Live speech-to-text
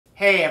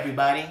Hey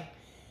everybody,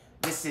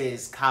 this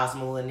is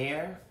Cosmo and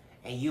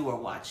you are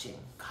watching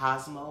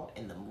Cosmo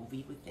and the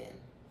Movie Within.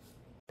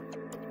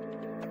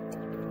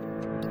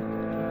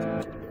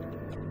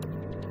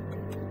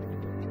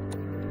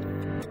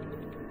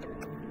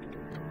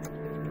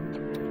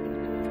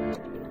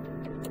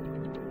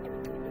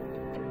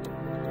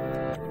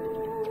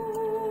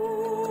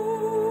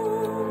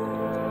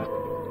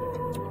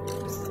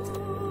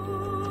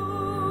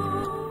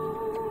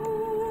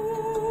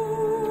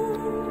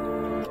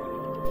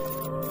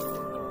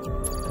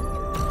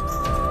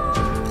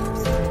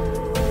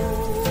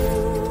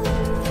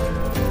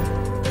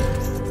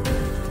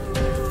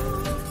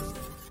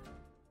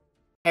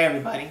 Hey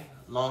everybody,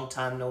 long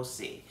time no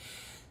see.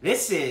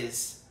 This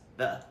is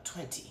the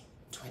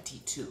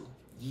 2022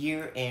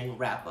 year-end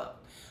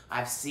wrap-up.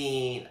 I've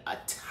seen a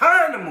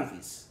ton of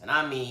movies, and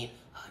I mean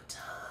a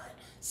ton.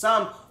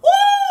 Some,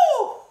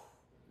 woo!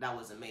 That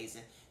was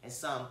amazing. And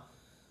some,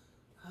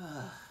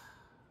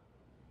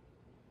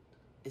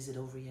 is it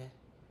over yet?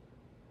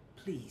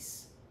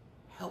 Please,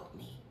 help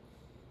me.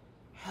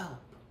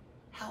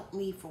 Help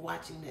me for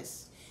watching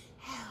this.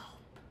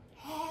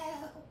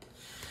 Help.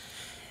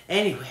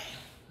 Anyway.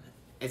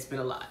 It's been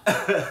a lot.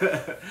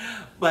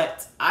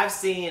 But I've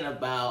seen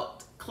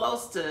about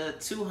close to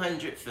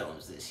 200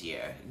 films this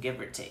year,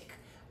 give or take.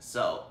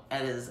 So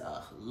that is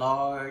a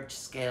large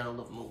scale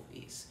of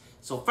movies.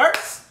 So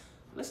first,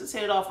 let's just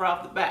hit it off right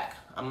off the back.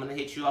 I'm gonna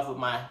hit you off with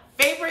my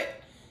favorite,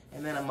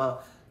 and then I'm gonna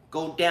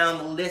go down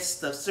the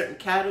list of certain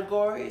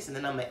categories, and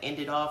then I'm gonna end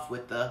it off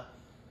with the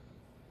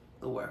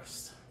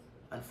worst,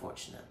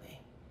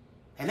 unfortunately.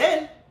 And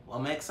then, what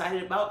I'm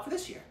excited about for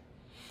this year.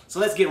 So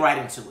let's get right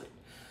into it.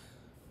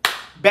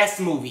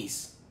 Best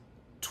movies,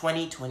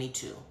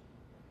 2022.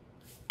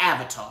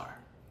 Avatar,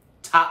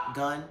 Top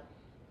Gun,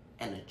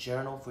 and A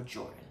Journal for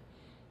Jordan.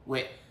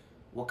 With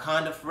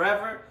Wakanda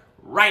Forever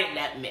right in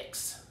that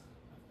mix.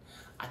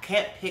 I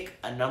can't pick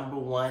a number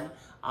one.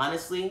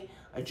 Honestly,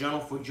 A Journal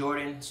for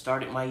Jordan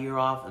started my year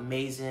off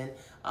amazing.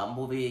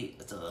 Movie,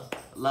 it's a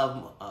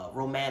love,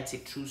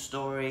 romantic, true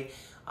story.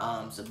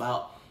 It's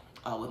about,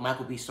 with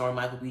Michael B.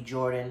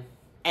 Jordan.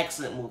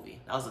 Excellent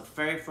movie. That was the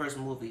very first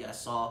movie I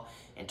saw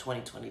in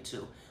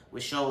 2022,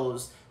 which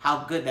shows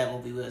how good that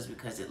movie was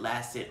because it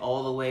lasted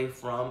all the way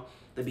from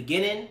the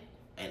beginning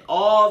and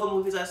all the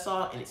movies I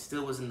saw, and it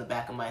still was in the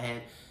back of my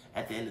head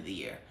at the end of the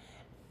year.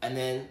 And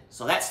then,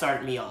 so that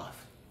started me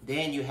off.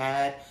 Then you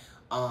had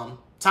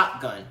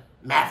Top Gun,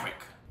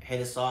 Maverick,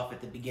 hit us off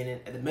at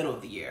the middle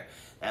of the year.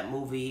 That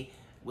movie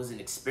was an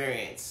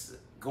experience.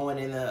 Going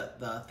in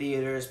the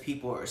theaters,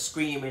 people are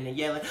screaming and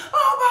yelling,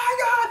 "Oh my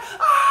God!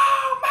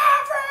 Oh,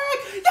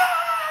 Maverick! Yeah!"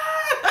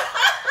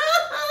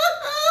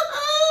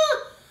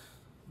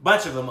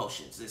 Bunch of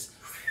emotions.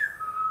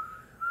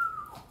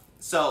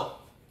 So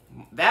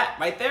that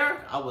right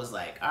there, I was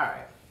like, all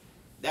right,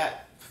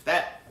 that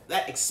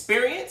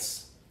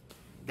experience,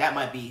 that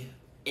might be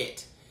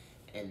it.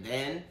 And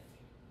then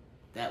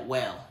that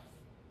whale,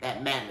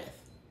 that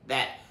mammoth,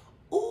 that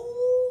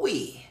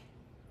ooh-wee,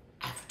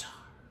 Avatar,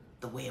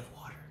 The Way of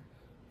Water.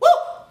 Woo!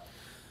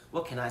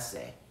 What can I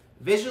say?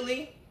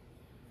 Visually,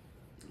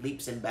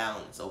 leaps and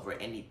bounds over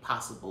any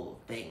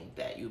possible thing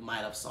that you might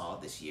have saw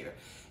this year.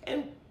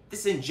 And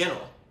this in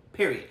general,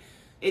 period.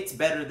 It's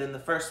better than the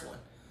first one.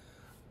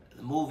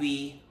 The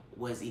movie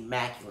was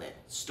immaculate.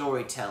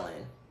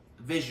 Storytelling,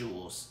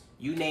 visuals,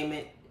 you name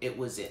it, it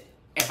was it.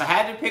 If I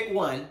had to pick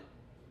one,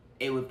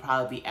 it would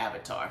probably be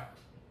Avatar.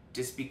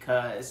 Just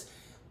because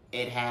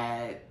it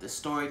had the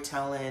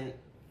storytelling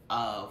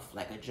of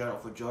like A Journal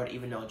for Jordan,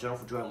 even though A Journal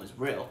for Jordan was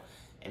real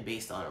and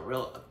based on a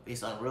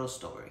real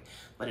story.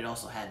 But it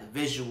also had the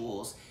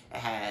visuals,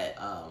 it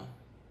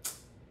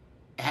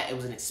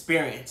was an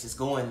experience just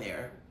going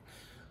there.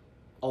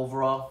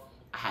 Overall,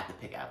 I had to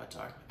pick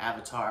Avatar.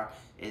 Avatar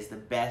is the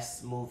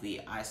best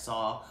movie I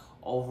saw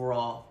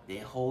overall the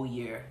whole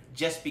year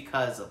just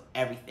because of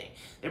everything.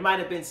 There might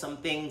have been some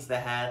things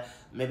that had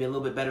maybe a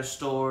little bit better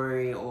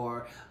story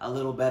or a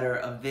little better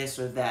of this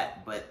or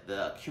that, but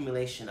the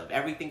accumulation of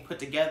everything put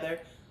together,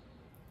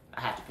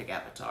 I have to pick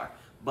Avatar.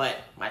 But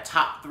my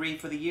top three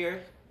for the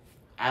year,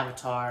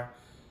 Avatar,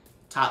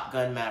 Top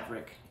Gun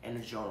Maverick, and A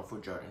Journal for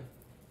Jordan.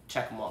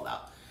 Check them all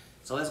out.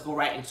 So let's go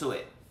right into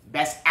it.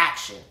 Best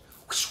action.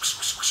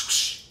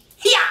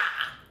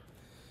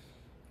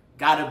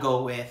 Gotta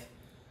go with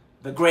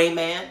The Gray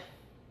Man.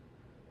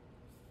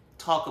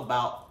 Talk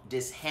about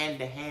this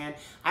hand-to-hand.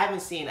 I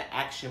haven't seen an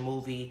action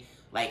movie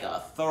like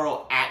a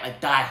thorough act, like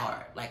Die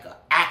Hard, like a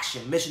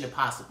action, Mission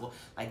Impossible,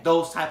 like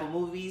those type of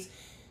movies.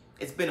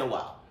 It's been a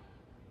while.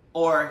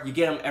 Or you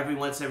get them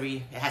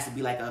it has to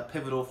be like a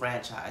pivotal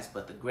franchise.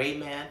 But The Gray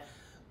Man,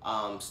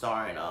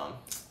 starring,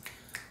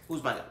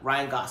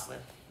 Ryan Gosling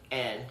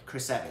and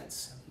Chris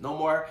Evans. No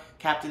more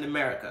Captain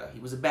America. He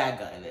was a bad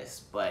guy in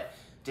this, but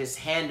just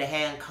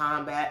hand-to-hand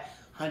combat,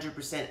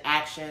 100%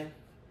 action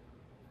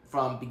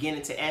from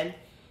beginning to end,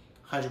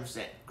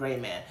 100%. Gray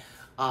Man.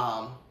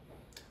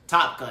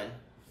 Top Gun,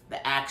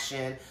 the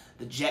action,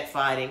 the jet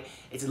fighting.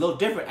 It's a little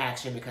different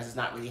action because it's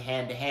not really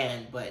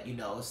hand-to-hand, but you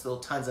know, it's still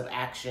tons of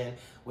action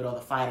with all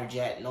the fighter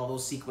jet and all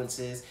those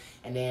sequences.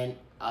 And then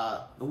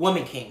The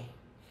Woman King.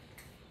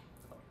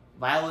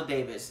 Viola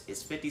Davis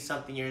is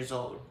 50-something years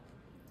old,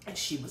 and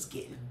she was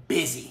getting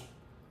busy.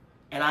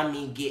 And I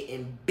mean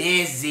getting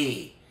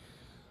busy.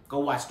 Go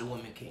watch The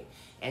Woman King.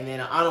 And then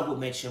an honorable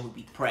mention would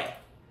be Prey,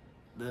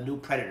 the new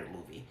Predator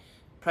movie.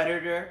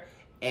 Predator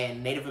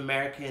and Native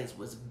Americans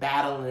was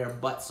battling their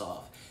butts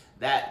off.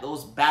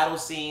 Those battle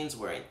scenes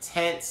were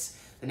intense.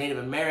 The Native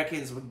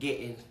Americans were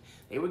getting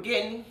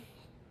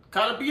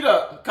kind of beat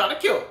up, kind of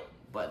killed,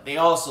 but they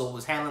also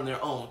was handling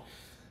their own.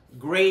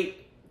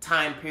 Great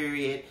time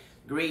period,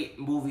 great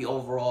movie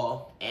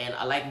overall, and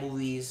I like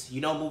movies.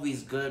 You know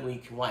movies good when you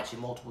can watch it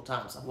multiple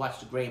times. I've watched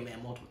The Gray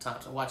Man multiple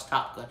times. I watched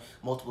Top Gun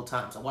multiple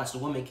times. I watched The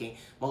Woman King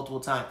multiple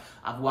times.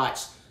 I've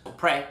watched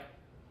Prey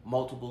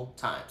multiple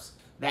times.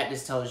 That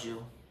just tells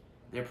you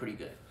they're pretty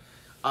good.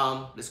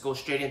 Let's go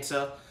straight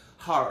into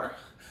horror.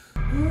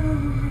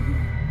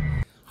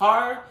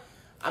 Horror,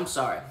 I'm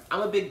sorry, I'm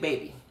a big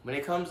baby. When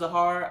it comes to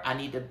horror, I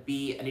need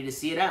to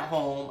see it at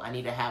home. I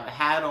need to have a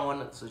hat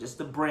on, so just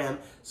the brim,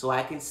 so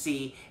I can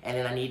see. And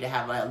then I need to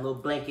have a little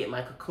blanket,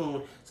 my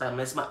cocoon, so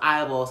unless my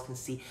eyeballs can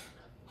see.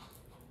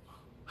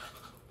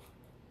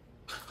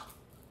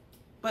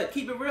 But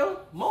keep it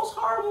real, most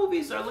horror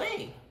movies are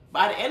lame.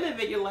 By the end of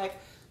it, you're like,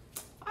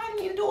 I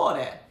didn't need to do all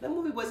that. That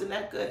movie wasn't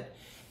that good.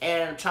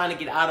 And I'm trying to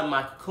get out of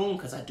my cocoon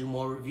because I do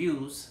more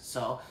reviews.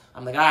 So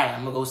I'm like, all right,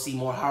 I'm going to go see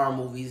more horror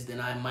movies than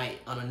I might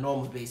on a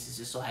normal basis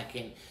just so I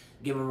can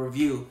give a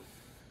review.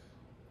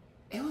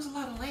 It was a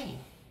lot of lame.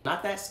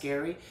 Not that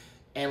scary.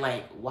 And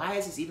like, why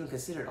is this even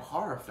considered a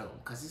horror film?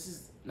 Because this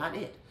is not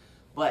it.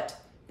 But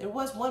there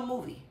was one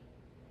movie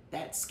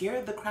that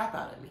scared the crap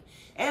out of me.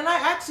 And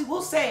I actually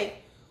will say,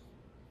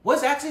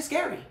 was actually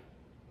scary.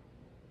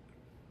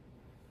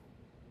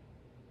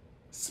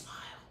 Smile.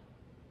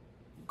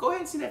 Go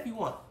ahead and see that if you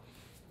want.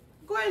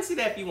 Go ahead and see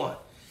that if you want.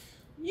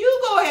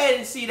 You go ahead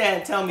and see that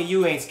and tell me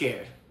you ain't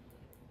scared.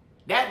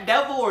 That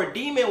devil or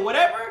demon,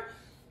 whatever,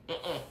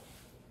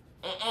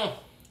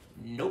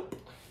 nope.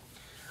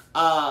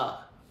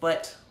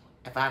 But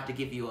if I have to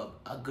give you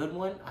a good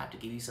one, I have to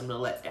give you some of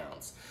the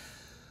letdowns.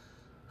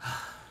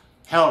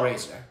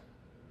 Hellraiser.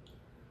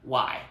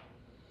 Why?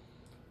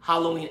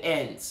 Halloween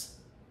Ends.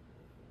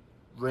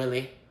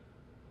 Really?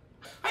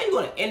 How you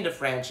gonna end a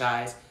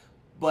franchise,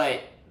 but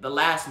the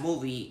last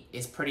movie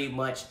is pretty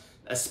much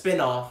a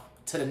spin-off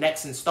to the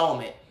next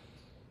installment,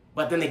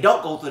 but then they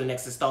don't go through the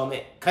next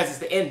installment because it's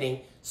the ending,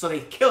 so they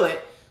kill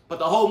it, but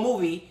the whole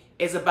movie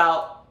is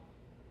about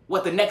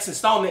what the next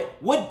installment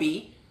would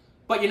be,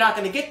 but you're not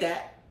going to get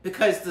that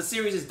because the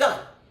series is done.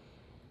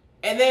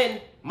 And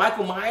then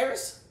Michael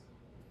Myers,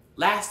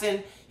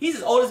 he's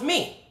as old as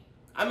me.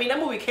 I mean, that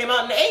movie came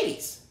out in the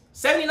 80s,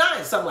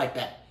 79, something like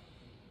that.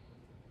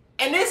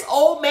 And this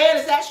old man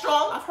is that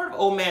strong? I've heard of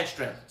old man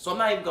strength, so I'm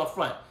not even going to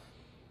front.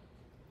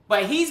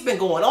 But he's been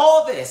going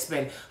all this,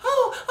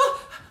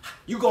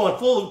 you going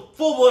full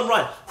blown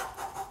run.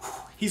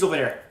 He's over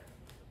there,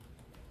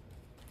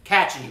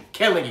 catching you,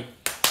 killing you.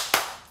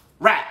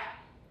 Right.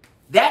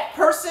 That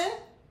person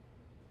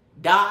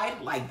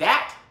died like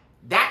that?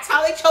 That's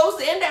how they chose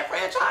to end that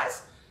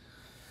franchise?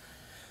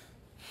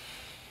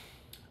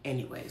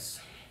 Anyways,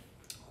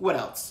 what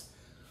else?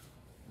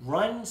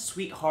 Run,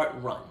 Sweetheart,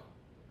 Run.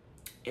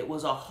 It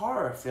was a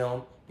horror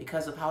film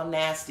because of how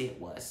nasty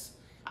it was.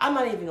 I'm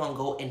not even going to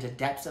go into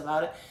depths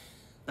about it.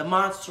 The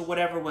monster,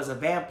 whatever, was a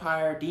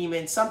vampire,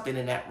 demon, something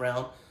in that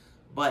realm.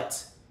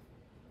 But,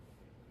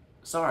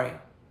 sorry,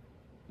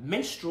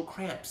 menstrual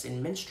cramps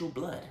and menstrual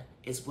blood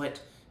is what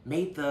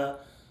made the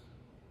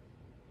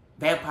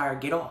vampire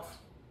get off.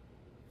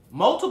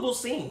 Multiple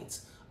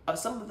scenes of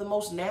some of the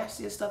most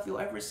nastiest stuff you'll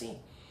ever see.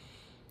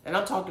 And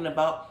I'm talking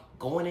about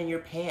going in your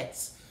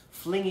pants,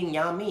 flinging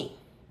yummy,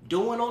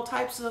 doing all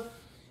types of,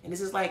 and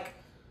this is like,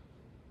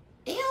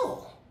 ew.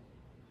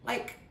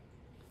 Like,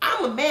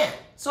 I'm a man,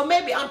 so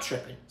maybe I'm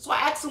tripping. So I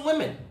asked some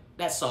women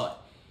that saw it,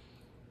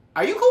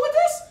 are you cool with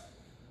this?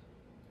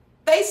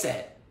 They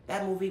said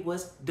that movie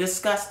was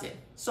disgusting.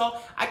 So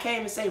I can't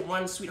even say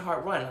Run,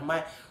 Sweetheart, Run. I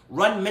might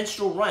Run,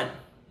 Menstrual, Run.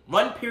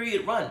 Run,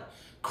 period, run.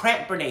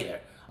 Crampinator.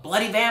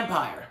 Bloody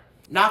vampire.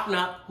 Knock,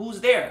 knock,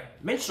 who's there?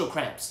 Menstrual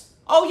cramps.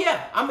 Oh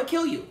yeah, I'm gonna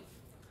kill you.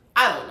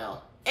 I don't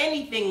know.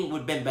 Anything would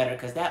have been better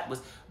because that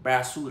was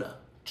basura.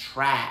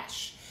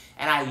 Trash.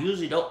 And I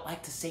usually don't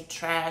like to say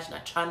trash, and I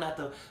try not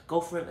to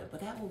go for it,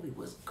 but that movie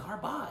was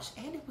garbage,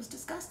 and it was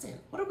disgusting.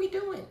 What are we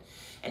doing?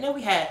 And then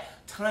we had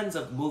tons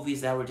of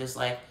movies that were just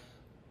like,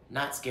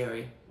 not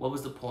scary. What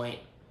was the point?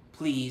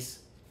 Please.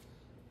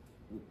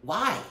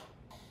 Why?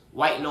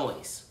 White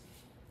Noise.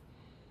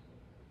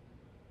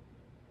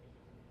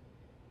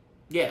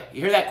 Yeah,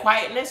 you hear that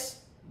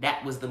quietness?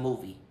 That was the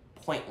movie.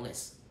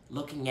 Pointless.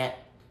 Looking at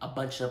a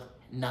bunch of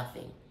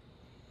nothing.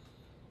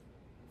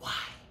 Why?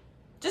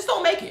 Just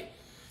don't make it.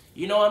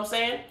 You know what I'm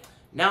saying?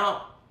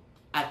 Now,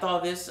 I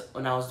thought this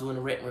when I was doing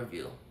a written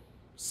review.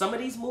 Some of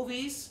these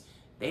movies,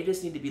 they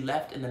just need to be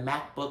left in the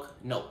MacBook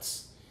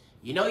notes.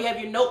 You know you have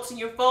your notes in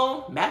your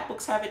phone?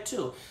 MacBooks have it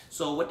too.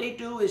 So what they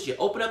do is you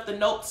open up the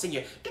notes and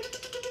you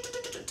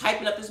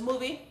typing up this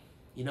movie,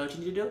 you know what you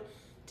need to do?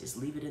 Just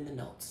leave it in the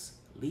notes.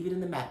 Leave it in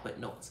the MacBook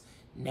notes.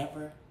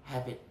 Never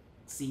have it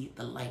see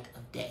the light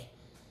of day.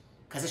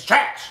 Because it's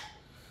trash.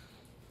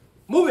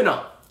 Moving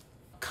on.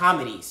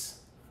 Comedies.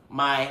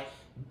 My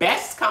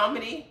best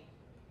comedy,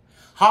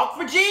 Honk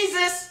for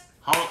Jesus.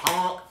 Honk,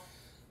 honk.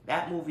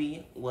 That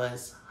movie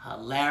was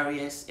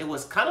hilarious. It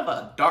was kind of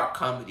a dark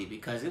comedy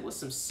because it was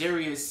some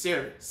serious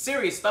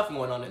stuff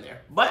going on in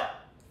there. But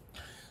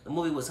the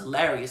movie was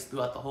hilarious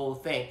throughout the whole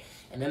thing.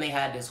 And then they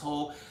had this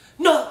whole,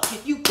 look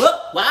if you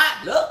buck,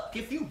 why? Look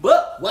if you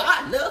buck,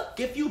 why? Look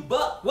if you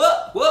buck,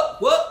 what?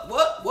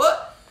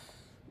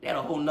 They had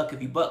a whole Nuck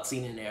if you buck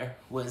scene in there.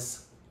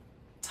 Was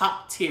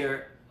top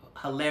tier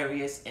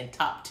hilarious and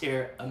top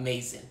tier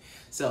amazing.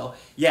 So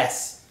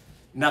yes,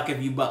 Nuck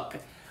if you buck.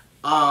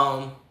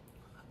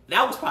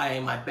 That was probably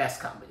my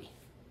best comedy.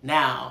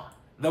 Now,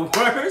 the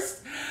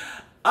worst,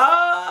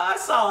 I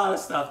saw a lot of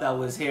stuff that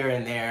was here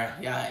and there,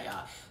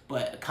 yeah.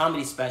 But a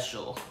comedy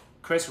special,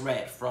 Chris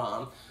Redd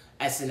from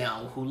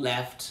SNL, who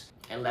left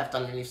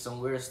underneath some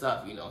weird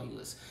stuff. You know, he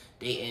was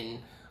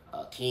dating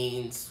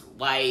Keen's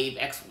wife,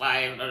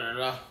 ex-wife,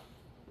 It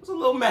was a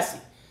little messy.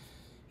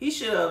 He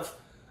should have,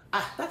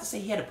 not to say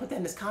he had to put that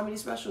in his comedy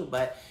special,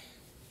 but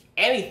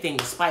anything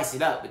to spice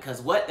it up, because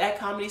what that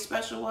comedy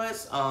special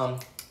was,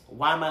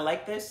 Why Am I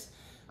Like This?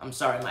 I'm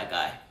sorry, my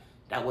guy.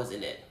 That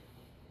wasn't it.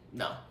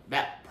 No,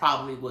 that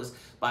probably was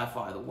by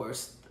far the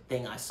worst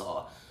thing I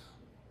saw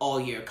all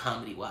year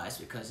comedy-wise,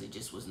 because it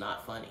just was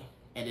not funny.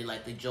 And then,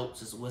 like, the jokes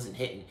just wasn't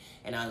hitting.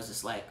 And I was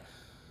just like,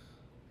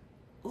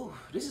 ooh,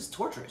 this is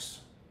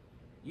torturous.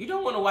 You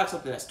don't want to watch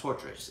something that's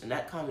torturous. And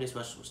that comedy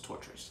special was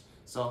torturous.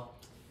 So,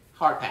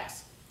 hard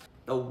pass.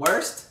 The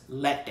worst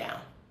letdown.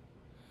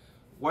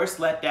 Worst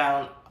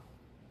letdown,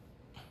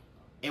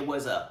 it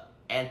was a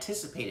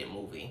anticipated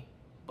movie,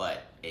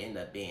 but it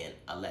ended up being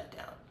a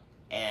letdown.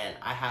 And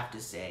I have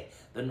to say,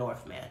 The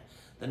Northman.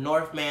 The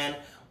Northman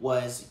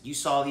was, you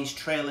saw these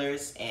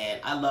trailers, and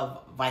I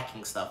love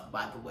Viking stuff,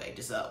 by the way,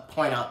 just a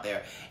point out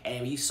there.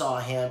 And you saw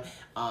him,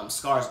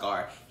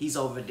 Skarsgård, he's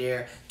over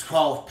there,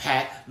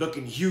 12-pack,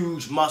 looking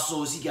huge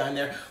muscles. He got in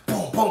there,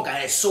 boom, boom,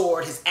 got his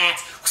sword, his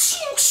axe,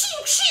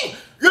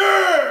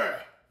 yeah!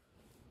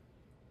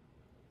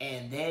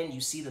 And then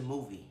you see the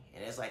movie,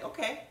 and it's like,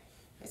 okay,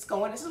 it's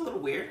going, this is a little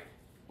weird,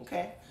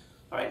 okay?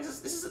 All right,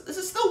 this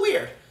is still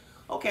weird,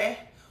 okay?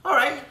 All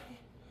right.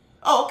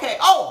 Oh, okay.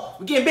 Oh,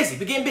 we're getting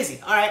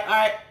busy. All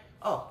right.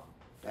 Oh,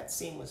 that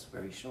scene was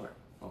very short.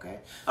 Okay.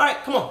 All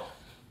right, come on.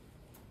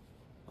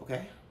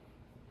 Okay.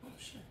 Oh,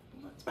 shit.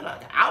 It's been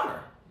like an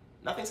hour.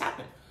 Nothing's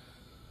happened.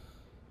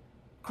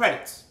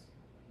 Credits.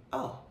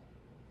 Oh.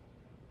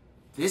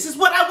 This is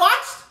what I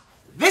watched?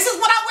 This is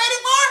what I waited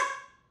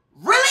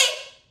for? Really?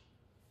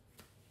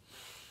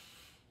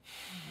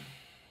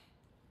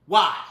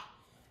 Why?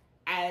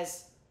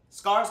 As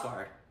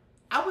Skarsgård,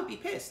 I would be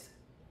pissed.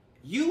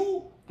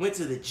 You went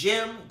to the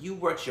gym, you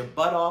worked your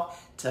butt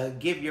off to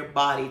give your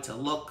body to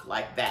look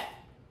like that.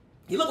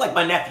 You look like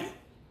my nephew.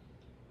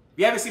 If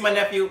you haven't seen my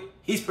nephew,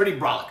 he's pretty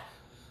brolic.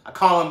 I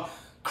call him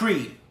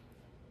Creed.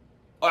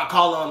 Or I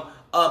call him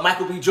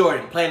Michael B.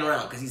 Jordan, playing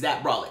around, because he's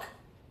that brolic.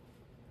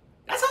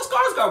 That's how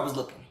Skarsgård was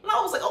looking. And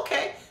I was like,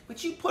 okay,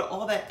 but you put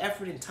all that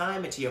effort and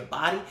time into your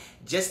body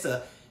just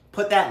to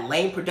put that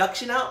lame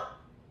production out?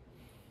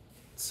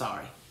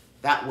 Sorry.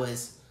 That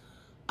was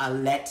a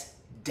let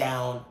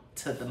down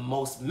to the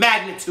most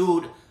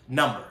magnitude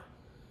number.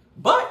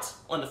 But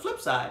on the flip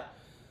side,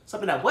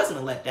 something that wasn't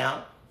a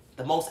letdown,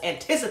 the most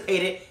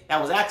anticipated,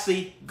 that was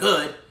actually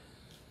good,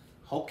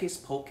 Hocus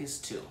Pocus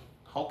 2.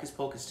 Hocus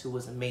Pocus 2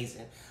 was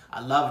amazing.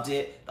 I loved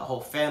it. The whole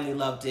family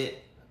loved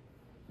it.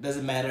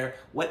 Doesn't matter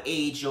what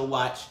age you'll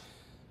watch,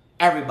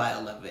 everybody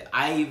will love it.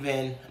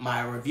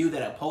 My review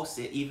that I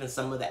posted, even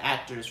some of the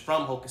actors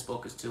from Hocus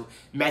Pocus 2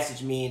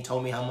 messaged me and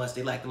told me how much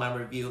they liked my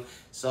review.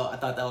 So I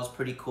thought that was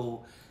pretty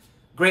cool.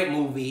 Great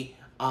movie,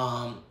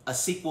 a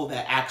sequel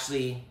that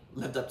actually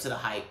lived up to the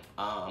hype,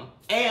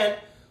 and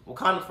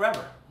Wakanda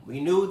Forever. We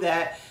knew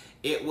that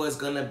it was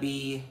gonna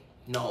be,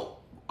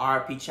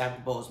 R.I.P.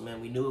 Chadwick Boseman.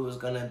 We knew it was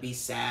gonna be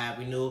sad.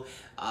 We knew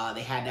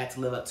they had that to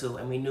live up to,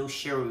 and we knew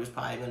Shuri was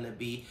probably gonna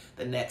be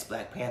the next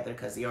Black Panther,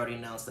 because they already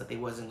announced that they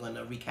wasn't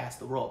gonna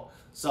recast the role.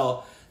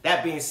 So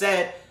that being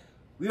said,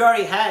 we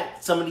already had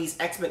some of these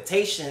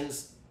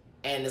expectations,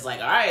 and it's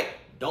like, all right,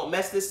 don't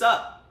mess this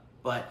up.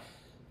 But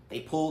they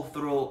pulled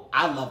through.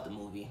 I loved the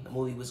movie. The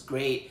movie was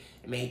great.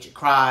 It made you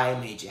cry, it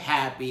made you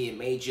happy, it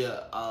made you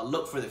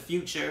look for the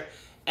future.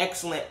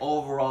 Excellent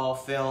overall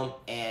film,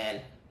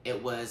 and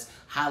it was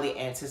highly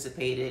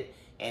anticipated,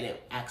 and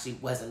it actually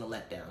wasn't a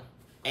letdown.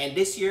 And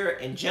this year,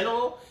 in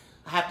general,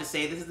 I have to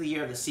say this is the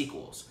year of the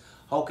sequels.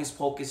 Hocus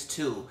Pocus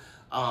 2,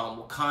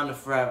 Wakanda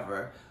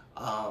Forever,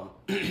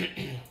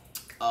 the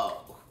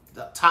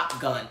Top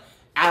Gun,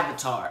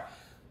 Avatar.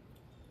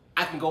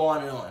 I can go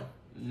on and on.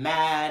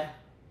 Mad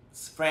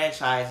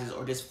franchises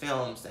or just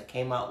films that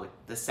came out with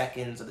the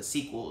seconds or the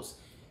sequels,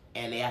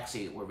 and they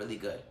actually were really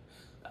good.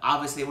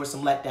 Obviously, there were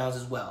some letdowns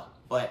as well,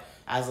 but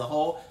as a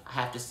whole, I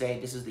have to say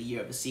this is the year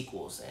of the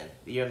sequels, and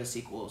the year of the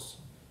sequels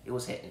It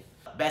was hitting.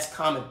 Best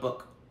comic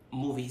book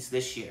movies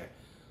this year.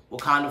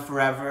 Wakanda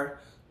Forever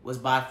was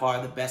by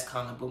far the best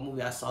comic book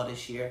movie I saw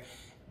this year.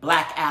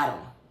 Black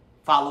Adam,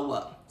 follow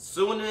up.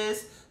 Soon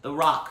as The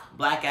Rock,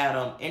 Black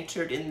Adam,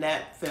 entered in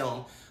that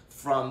film,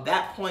 from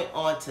that point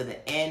on to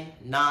the end,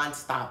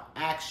 non-stop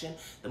action.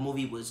 The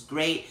movie was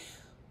great.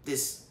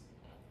 This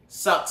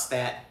sucks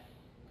that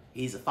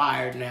he's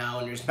fired now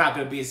and there's not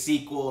going to be a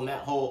sequel, and that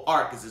whole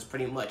arc is just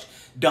pretty much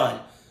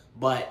done.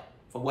 But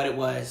for what it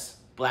was,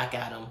 Black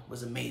Adam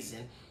was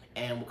amazing.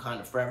 And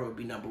Wakanda Forever would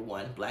be number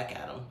one. Black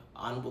Adam,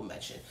 honorable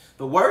mention.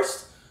 The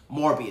worst,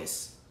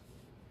 Morbius.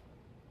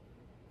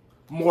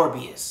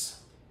 Morbius.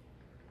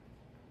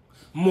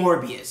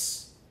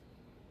 Morbius.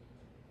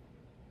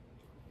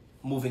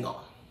 Moving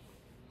on.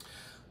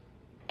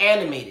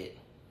 Animated.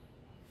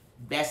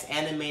 Best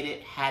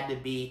animated had to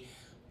be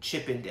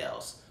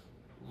Chippendales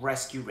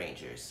Rescue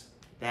Rangers.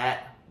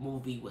 That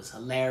movie was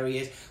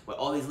hilarious with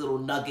all these little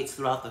nuggets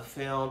throughout the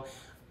film.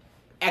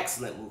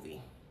 Excellent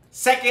movie.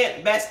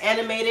 Second best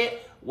animated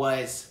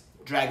was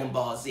Dragon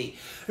Ball Z.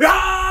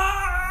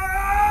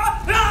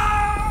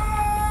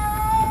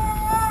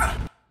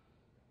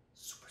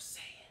 Super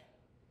Saiyan.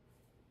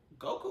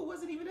 Goku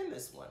wasn't even in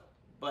this one.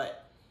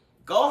 But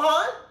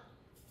Gohan,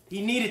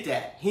 he needed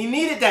that. He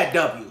needed that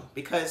W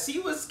because he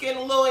was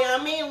getting a little, you know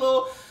what I mean, a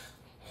little,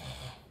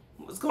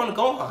 what's going to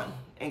Gohan?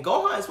 And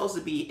Gohan is supposed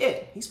to be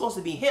it. He's supposed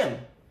to be him.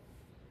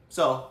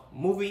 So,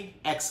 movie,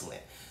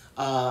 excellent.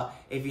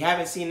 If you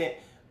haven't seen it,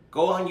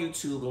 go on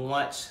YouTube and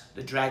watch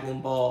the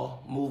Dragon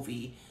Ball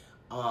movie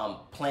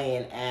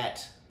playing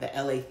at the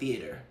LA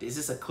Theater. This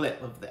is a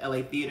clip of the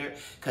LA Theater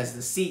because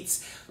the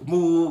seats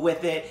move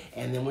with it,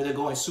 and then when they're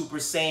going Super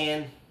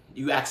Saiyan,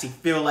 you actually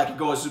feel like you're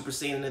going Super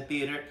Saiyan in the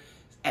theater.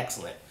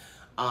 Excellent.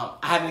 I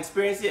haven't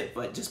experienced it,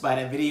 but just by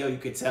that video, you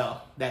could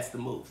tell that's the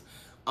move.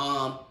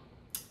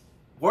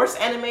 Worst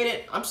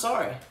animated, I'm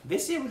sorry.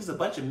 This year was a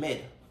bunch of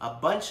mid. A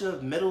bunch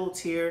of middle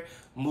tier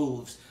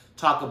moves.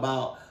 Talk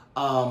about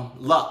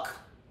Luck,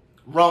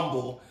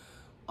 Rumble,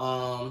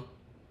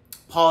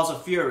 Paws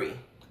of Fury.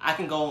 I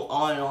can go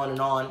on and on and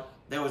on.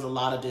 There was a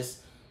lot of just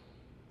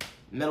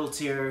middle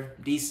tier,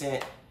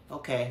 decent,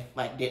 okay,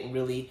 like didn't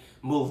really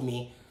move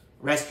me.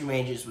 Rescue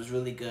Rangers was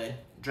really good.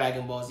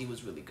 Dragon Ball Z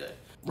was really good.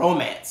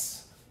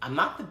 Romance. I'm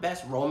not the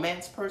best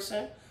romance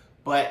person,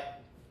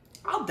 but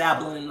I'll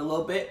dabble in it a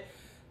little bit.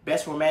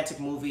 Best romantic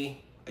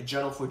movie, A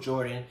Journal for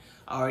Jordan.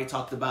 I already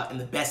talked about in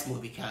the best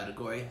movie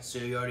category, so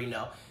you already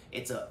know.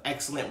 It's an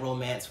excellent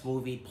romance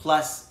movie,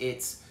 plus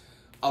it's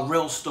a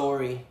real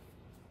story.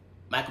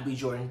 Michael B.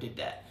 Jordan did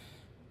that.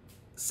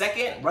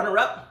 Second,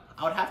 runner-up,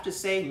 I would have to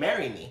say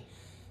Marry Me.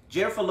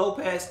 Jennifer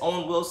Lopez,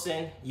 Owen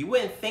Wilson. You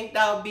wouldn't think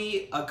that would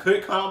be a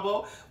good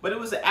combo, but it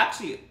was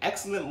actually an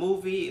excellent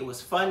movie. It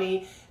was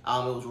funny, it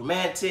was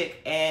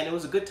romantic, and it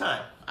was a good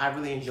time. I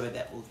really enjoyed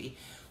that movie.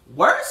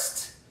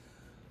 Worst?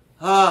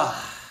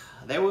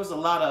 There was a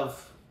lot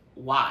of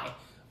why,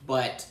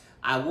 but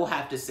I will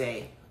have to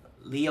say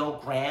Leo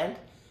Grand.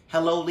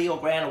 Hello Leo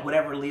Grand, or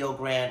whatever Leo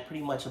Grand,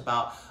 pretty much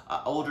about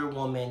an older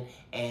woman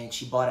and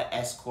she bought an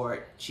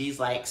escort. She's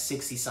like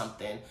 60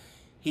 something.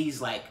 He's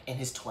like in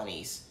his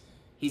 20s.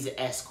 He's an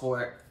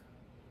escort.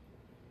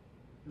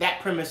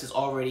 That premise is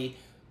already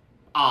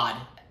odd.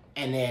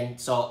 And then,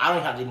 so I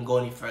don't have to even go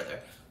any further.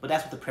 But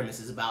that's what the premise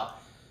is about.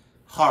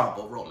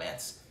 Horrible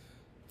romance.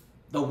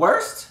 The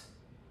worst?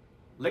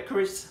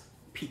 Licorice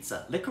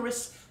Pizza.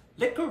 Licorice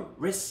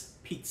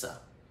Pizza.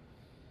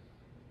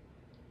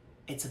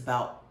 It's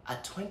about a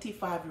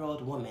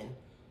 25-year-old woman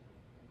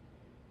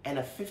and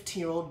a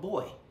 15-year-old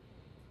boy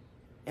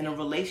in a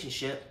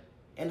relationship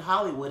in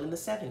Hollywood in the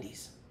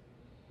 70s.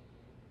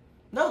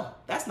 No,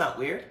 that's not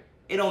weird.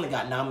 It only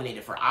got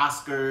nominated for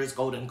Oscars,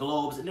 Golden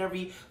Globes, and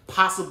every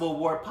possible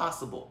award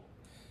possible.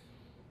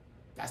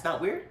 That's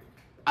not weird.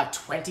 A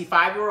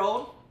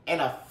 25-year-old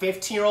and a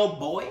 15-year-old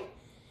boy?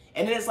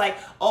 And then it's like,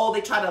 oh,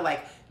 they try to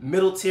like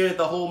middle tier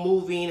the whole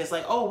movie, and it's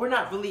like, oh, we're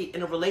not really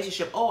in a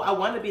relationship. Oh, I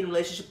want to be in a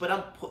relationship, but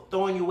I'm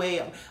throwing you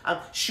away. I'm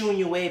shooing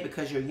you away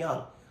because you're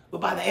young. But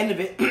by the end of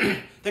it,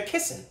 they're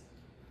kissing.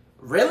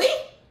 Really?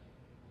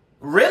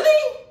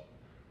 Really?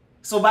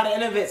 So by the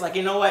end of it, it's like,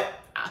 you know what?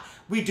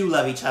 We do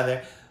love each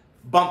other.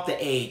 Bump the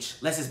age.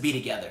 Let's just be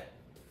together.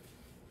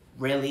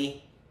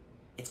 Really?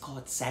 It's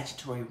called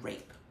Statutory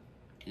Rape.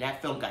 And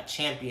that film got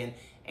championed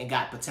and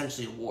got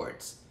potentially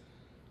awards.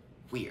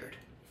 Weird.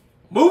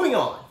 Moving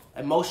on.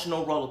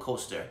 Emotional Roller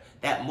Coaster.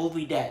 That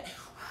movie that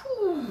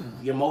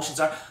your emotions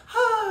are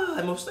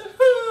emotional.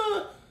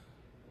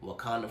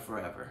 Wakanda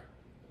Forever.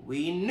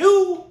 We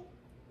knew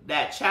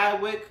that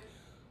Chadwick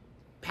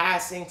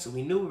passing, so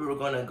we knew we were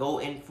going to go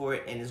in for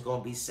it and it's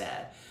going to be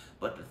sad.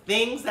 But the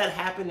things that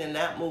happened in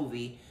that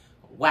movie,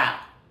 wow.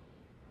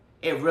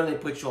 It really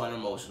put you on an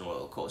emotional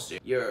roller coaster.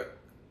 Your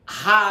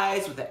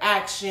highs with the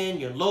action,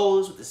 your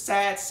lows with the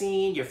sad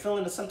scene, you're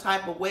feeling some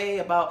type of way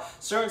about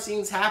certain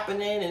scenes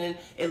happening, and then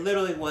it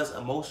literally was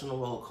emotional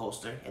roller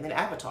coaster. And then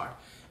Avatar.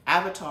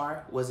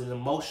 Avatar was an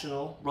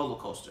emotional roller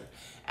coaster.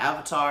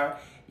 Avatar,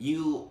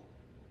 you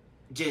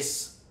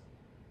just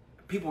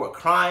People were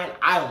crying.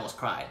 I almost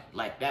cried.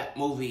 Like, that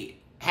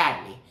movie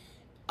had me.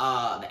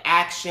 The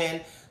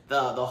action,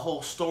 the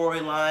whole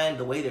storyline,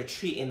 the way they're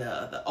treating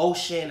the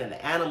ocean and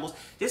the animals,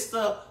 just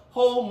the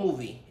whole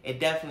movie,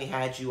 it definitely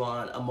had you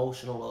on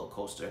emotional roller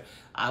coaster.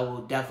 I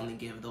will definitely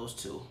give those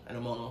two an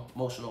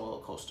emotional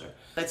roller coaster.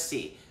 Let's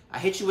see. I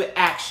hit you with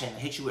action. I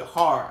hit you with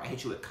horror. I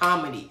hit you with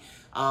comedy.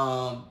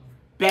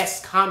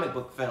 Best comic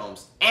book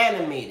films,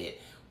 animated,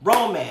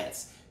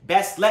 romance,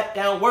 best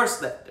letdown,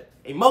 worst letdown,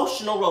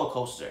 emotional roller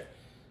coaster.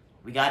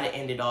 We got to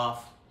end it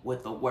off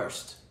with the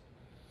worst.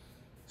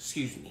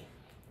 Excuse me.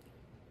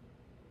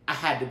 I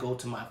had to go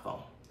to my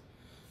phone.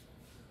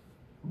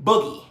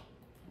 Boogie,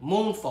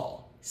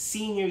 Moonfall,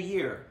 Senior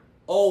Year,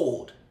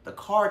 Old, The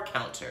Card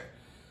Counter,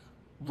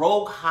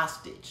 Rogue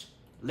Hostage,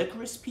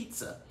 Licorice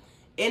Pizza,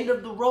 End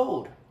of the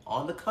Road,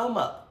 On the Come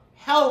Up,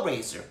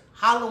 Hellraiser,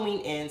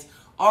 Halloween Ends,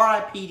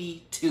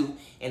 R.I.P.D. 2,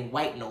 and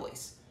White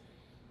Noise.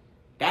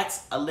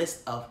 That's a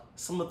list of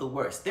some of the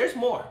worst. There's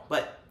more,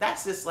 but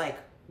that's just like,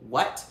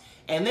 what?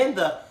 And then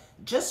the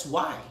just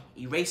why?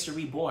 Eraser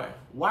Reborn.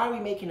 Why are we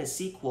making a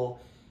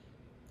sequel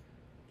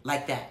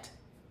like that?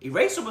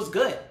 Eraser was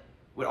good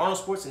with Arnold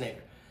Schwarzenegger.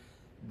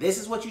 This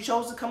is what you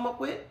chose to come up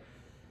with?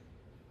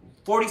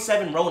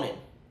 47 Ronin.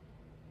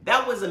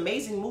 That was an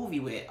amazing movie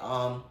with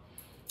my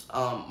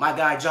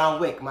guy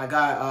John Wick, my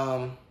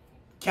guy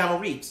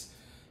Keanu Reeves.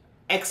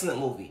 Excellent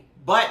movie.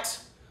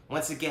 But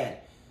once again,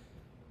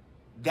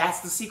 that's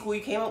the sequel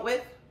you came up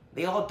with?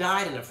 They all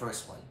died in the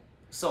first one.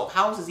 So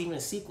how is this even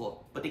a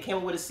sequel? But they came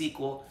up with a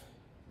sequel.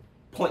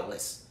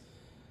 Pointless.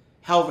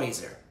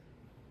 Hellraiser.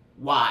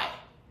 Why?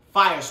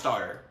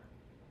 Firestarter.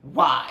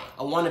 Why?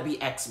 I Want to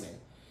Be X-Men.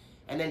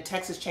 And then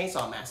Texas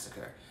Chainsaw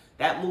Massacre.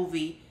 That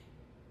movie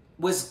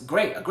was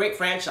great. A great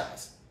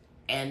franchise.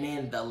 And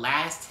then the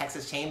last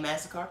Texas Chainsaw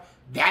Massacre,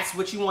 that's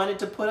what you wanted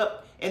to put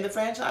up in the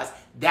franchise?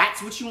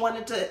 That's what you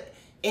wanted to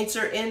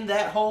enter in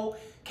that whole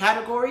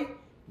category?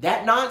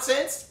 That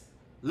nonsense?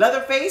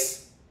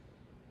 Leatherface?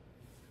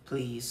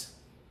 Please.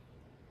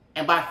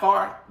 And by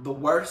far the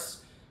worst,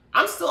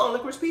 I'm still on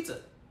Licorice Pizza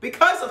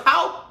because of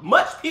how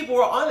much people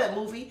were on that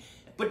movie.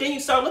 But then you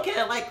start looking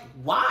at it like,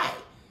 why?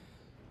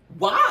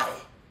 Why?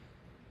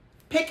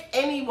 Pick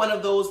any one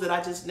of those that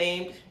I just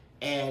named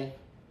and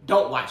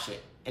don't watch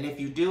it. And if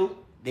you do,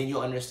 then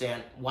you'll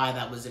understand why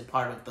that was in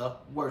part of the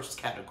worst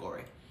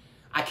category.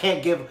 I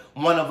can't give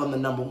one of them the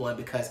number one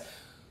because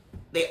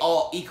they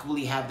all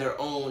equally have their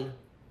own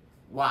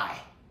why.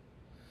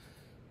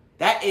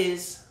 That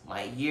is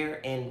my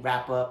year-end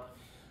wrap-up.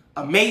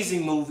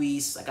 Amazing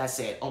movies, like I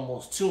said,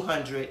 almost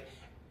 200.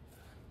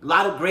 A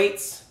lot of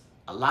greats,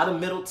 a lot of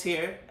middle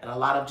tier, and a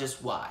lot of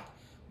just why.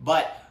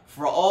 But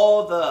for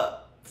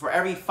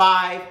every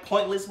 5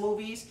 pointless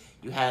movies,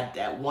 you had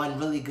that one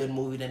really good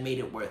movie that made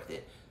it worth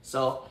it.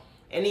 So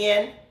in the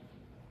end,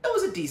 it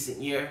was a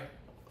decent year.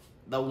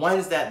 The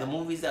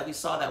movies that we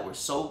saw that were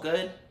so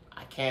good,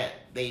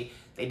 they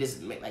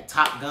just make, like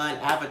Top Gun,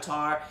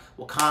 Avatar,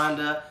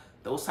 Wakanda,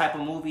 those type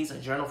of movies, A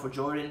Journal for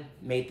Jordan,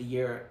 made the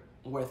year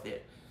worth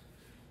it.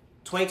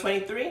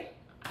 2023,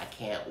 I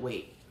can't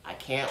wait. I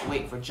can't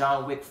wait for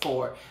John Wick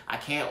 4. I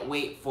can't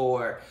wait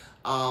for,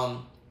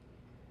 I'm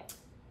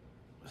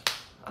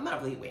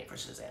not really waiting for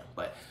Shazam,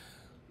 but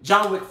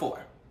John Wick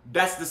 4.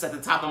 That's just at the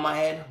top of my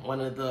head.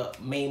 One of the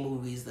main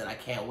movies that I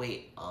can't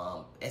wait.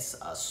 It's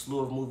a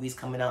slew of movies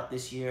coming out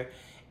this year,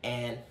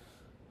 and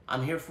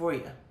I'm here for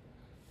you.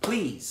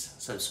 Please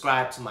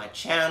subscribe to my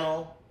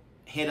channel.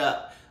 Hit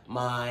up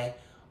my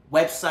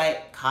website,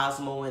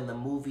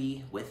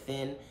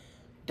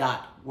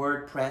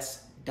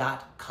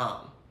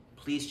 cosmoandthemoviewithin.wordpress.com.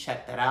 Please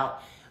check that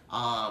out.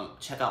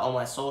 Check out all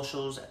my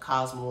socials at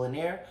Cosmo and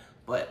Air.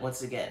 But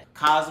once again,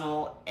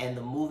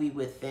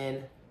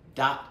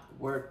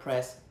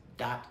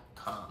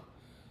 cosmoandthemoviewithin.wordpress.com.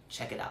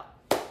 Check it out.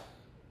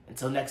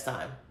 Until next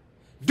time,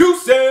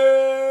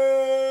 deuces!